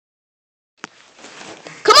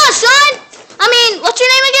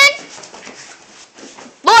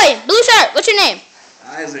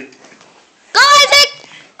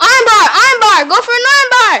Go for an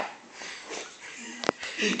armbar.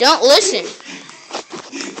 You don't listen.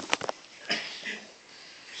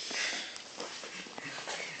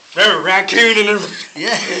 Remember, Raccoon and the...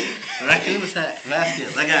 Yeah. Raccoon was that.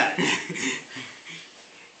 Vazquez. I got it.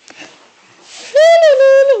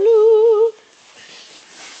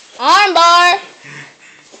 Armbar.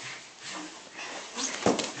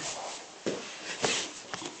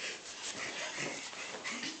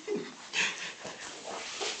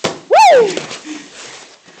 Woo!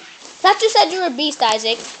 Thought you said you were a beast,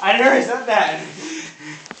 Isaac. I never said that.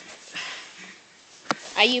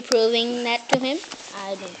 Are you proving that to him?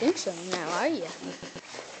 I don't think so. Now, are you?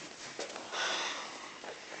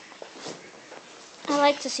 I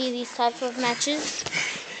like to see these types of matches.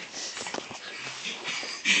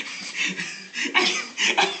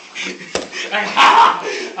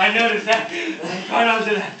 I noticed that. I caught on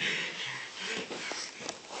to that.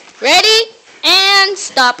 Ready and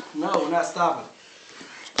stop. No, we're not stopping.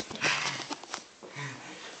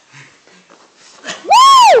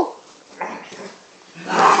 Woo!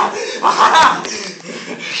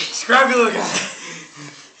 Scrappy little guy.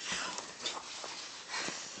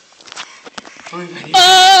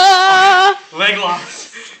 Leg locks.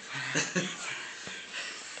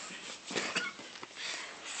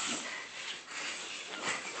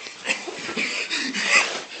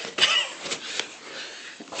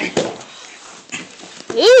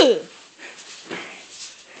 Ooh.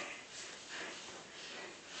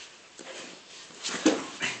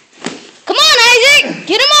 Come on, Isaac!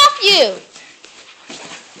 Get him off you!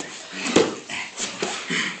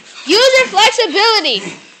 Use your flexibility.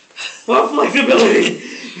 What flexibility?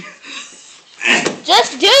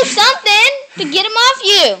 Just do something to get him off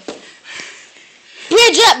you.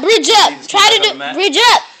 Bridge up, bridge up. Try to do bridge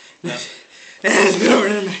up. No. Scoot over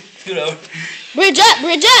to the mat. Scoot over. Bridge up,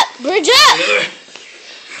 bridge up, bridge up.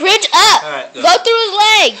 Bridge up. All right, go through his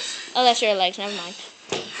legs. Oh, that's your legs. Never mind.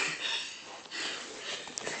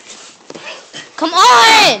 Come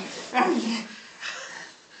on.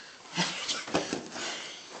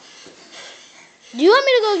 Do you want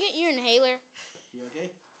me to go get your inhaler? You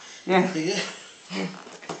okay? Yeah. You good?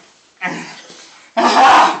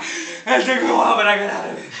 That took me a while, but I got out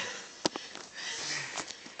of it.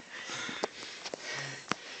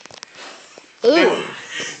 Ooh.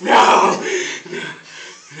 No.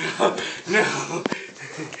 No.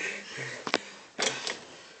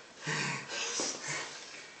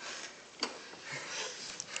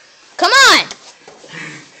 Come on.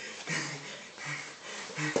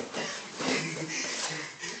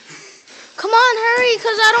 Come on, hurry,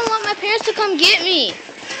 because I don't want my parents to come get me.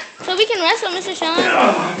 So we can wrestle, Mr. Sean.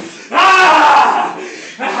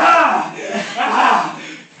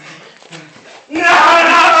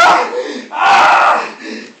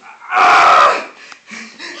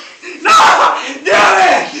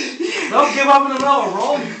 Don't give up in the middle of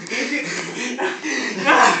roll.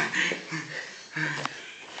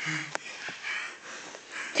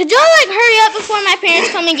 Could y'all like hurry up before my parents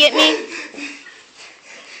come and get me?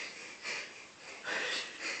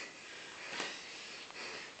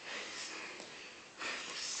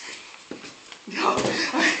 No.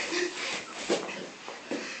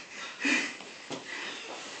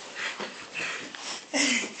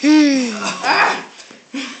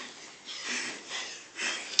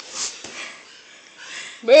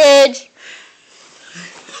 Bridge.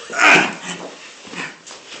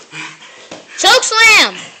 Choke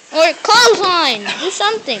slam or clothesline. Do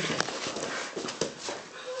something.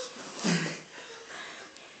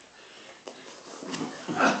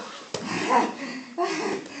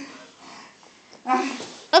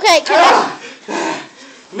 Okay, can I?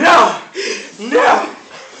 No! No!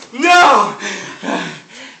 No!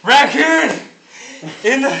 Raccoon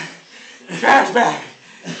in the trash bag.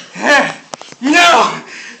 No!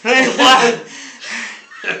 Lay flat.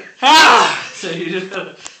 So you just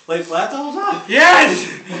gotta lay flat the whole time? Yes!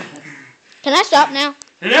 Can I stop now?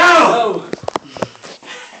 No!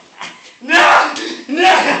 No! No!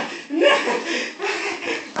 No!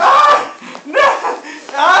 No!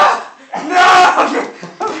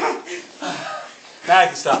 Now I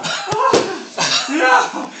can stop. No!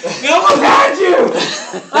 No, I had you!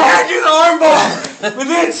 I had you in the armbar! But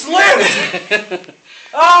then it slipped!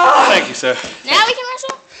 Thank you, sir. Now we can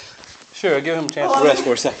wrestle? Sure, give him a chance to rest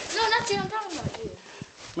for a second. No, not you. I'm talking about you.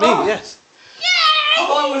 Me, yes. Yay! How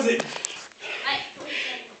long was it?